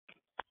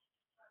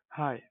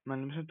Hi, my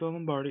name is Antonio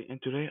Lombardi,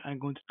 and today I'm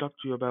going to talk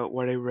to you about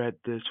what I read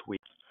this week.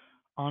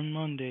 On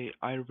Monday,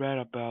 I read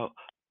about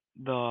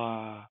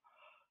the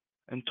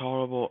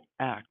Intolerable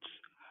Acts.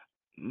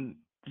 Mm,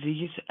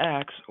 These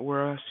acts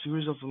were a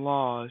series of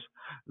laws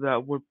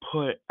that were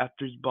put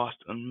after the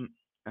Boston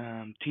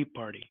Tea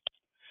Party.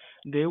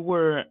 They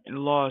were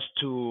laws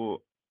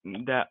to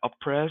that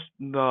oppressed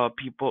the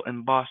people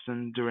in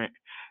Boston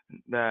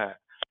the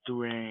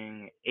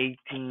during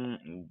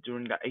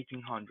the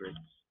 1800s,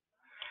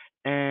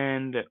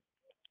 and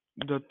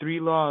the three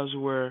laws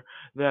were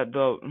that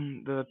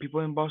the people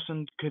in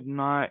Boston could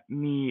not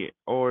meet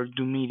or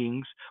do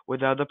meetings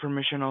without the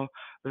permission of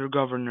their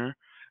governor.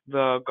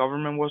 The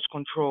government was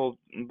controlled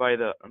by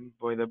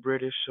the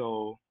British,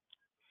 so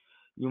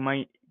you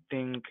might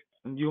think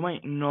you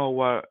might know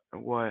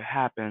what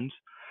happens.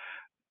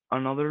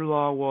 Another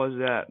law was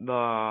that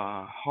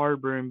the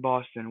harbor in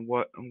Boston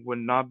would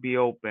not be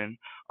open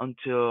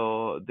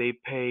until they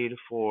paid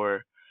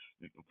for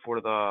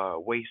the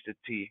wasted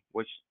tea,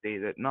 which they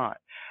did not.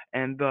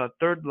 And the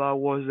third law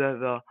was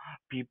that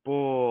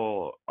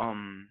people,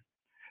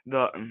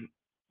 the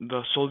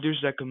the soldiers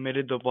that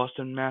committed the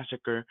Boston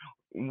massacre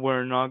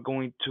were not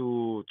going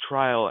to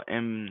trial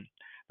in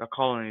the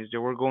colonies. They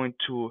were going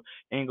to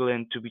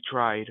England to be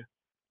tried,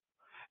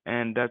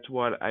 and that's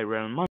what I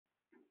read on Monday.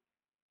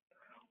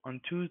 On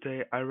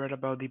Tuesday, I read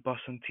about the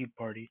Boston Tea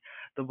Party.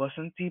 The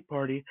Boston Tea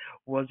Party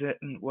was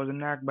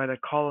an act by the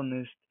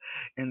colonists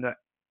in the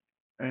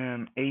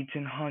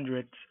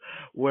 1800s,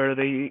 where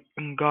they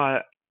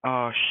got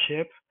a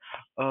ship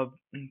of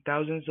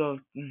thousands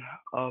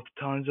of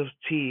tons of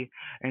tea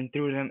and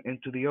threw them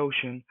into the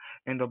ocean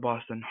in the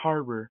Boston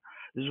Harbor.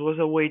 This was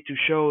a way to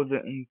show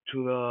to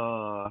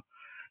the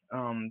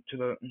um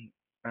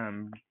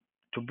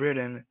to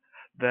Britain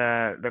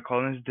that the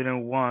colonists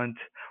didn't want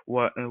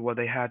what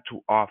they had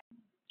to offer.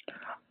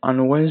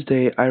 On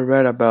Wednesday, I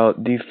read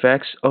about the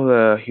effects of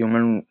the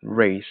human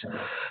race.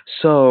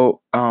 Some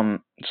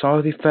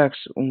of the effects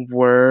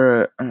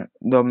were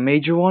the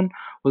major one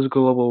was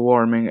global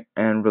warming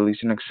and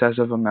releasing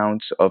excessive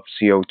amounts of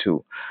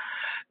CO2.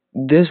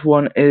 This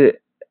one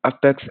it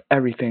affects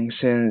everything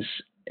since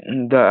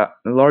the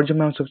large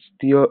amounts of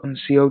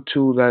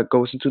CO2 that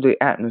goes into the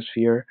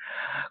atmosphere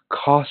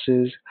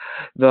causes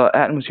the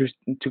atmosphere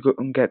to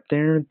get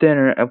thinner and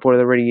thinner, and for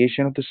the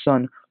radiation of the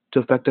sun to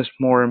affect us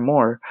more and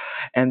more.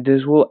 And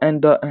this will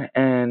end up,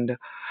 and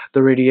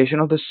the radiation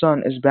of the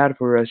sun is bad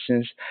for us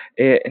since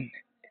it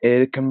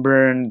it can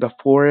burn the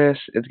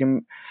forest.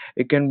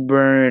 It can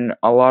burn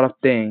a lot of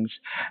things,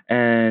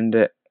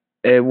 and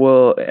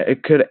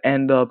it could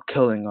end up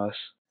killing us.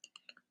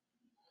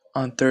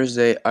 On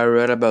Thursday, I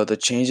read about the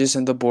changes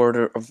in the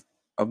border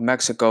of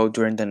Mexico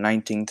during the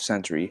 19th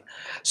century.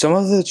 Some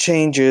of the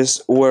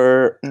changes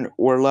were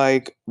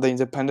like the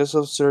independence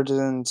of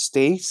certain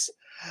states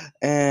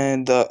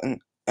and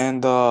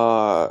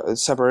the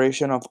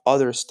separation of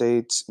other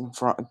states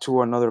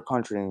to another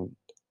country and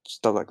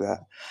stuff like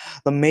that.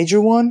 The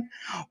major one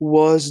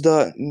was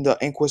the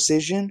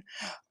Inquisition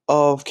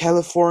of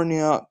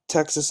California,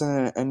 Texas,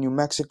 and New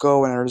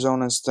Mexico and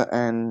Arizona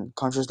and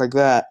countries like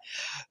that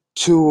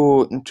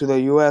to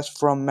the U.S.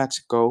 from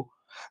Mexico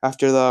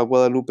after the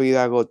Guadalupe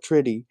Hidalgo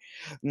Treaty.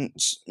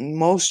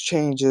 Most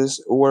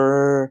changes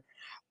were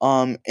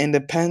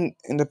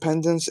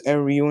independence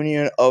and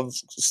reunion of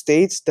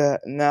states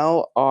that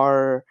now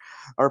are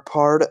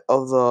part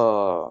of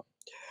the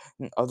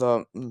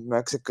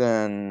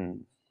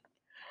Mexican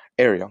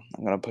area.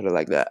 I'm gonna put it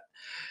like that.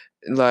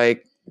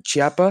 Like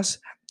Chiapas,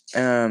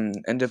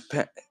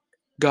 independent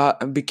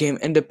got became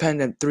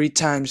independent three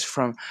times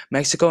from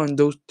Mexico, and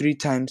those three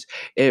times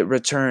it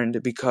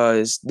returned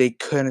because they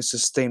couldn't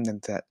sustain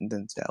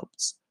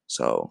themselves.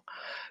 So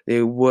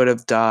they would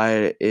have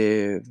died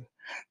if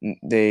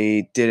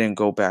they didn't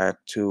go back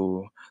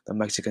to the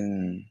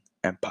Mexican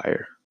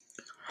Empire.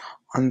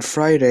 On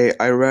Friday,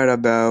 I read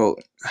about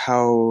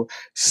how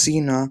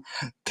Sina,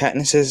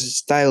 Katniss's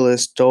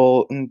stylist,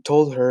 told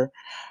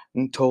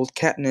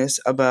Katniss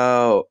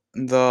about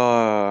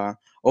the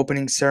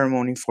opening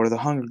ceremony for the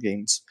Hunger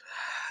Games.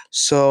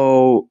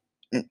 So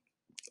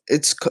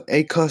it's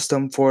a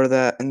custom for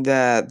that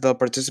the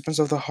participants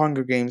of the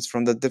Hunger Games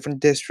from the different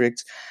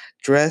districts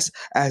dress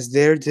as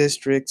their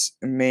district's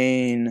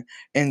main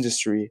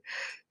industry.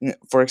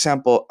 For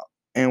example,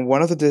 in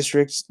one of the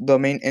districts, the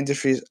main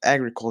industry is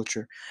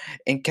agriculture.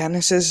 In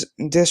Candace's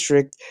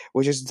district,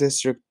 which is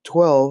District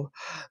 12,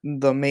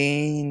 the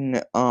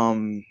main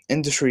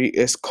industry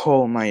is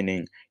coal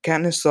mining.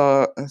 Candace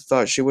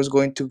thought she was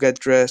going to get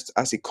dressed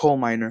as a coal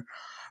miner,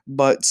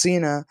 but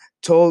Cena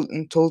told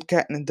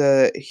Katniss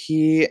that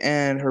he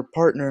and her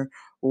partner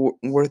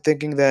were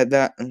thinking that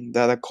the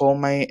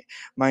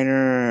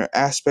miner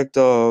aspect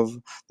of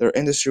their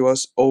industry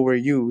was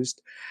overused,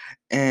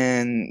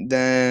 and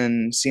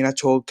then Cena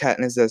told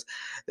Katniss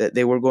that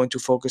they were going to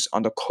focus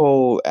on the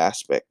coal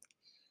aspect,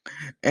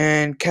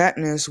 and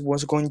Katniss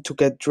was going to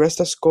get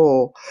dressed as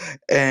coal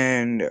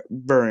and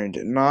burned,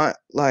 not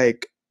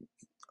like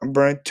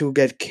burned to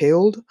get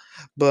killed,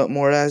 but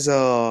more as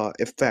a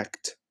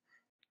effect.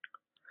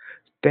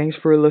 Thanks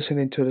for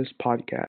listening to this podcast.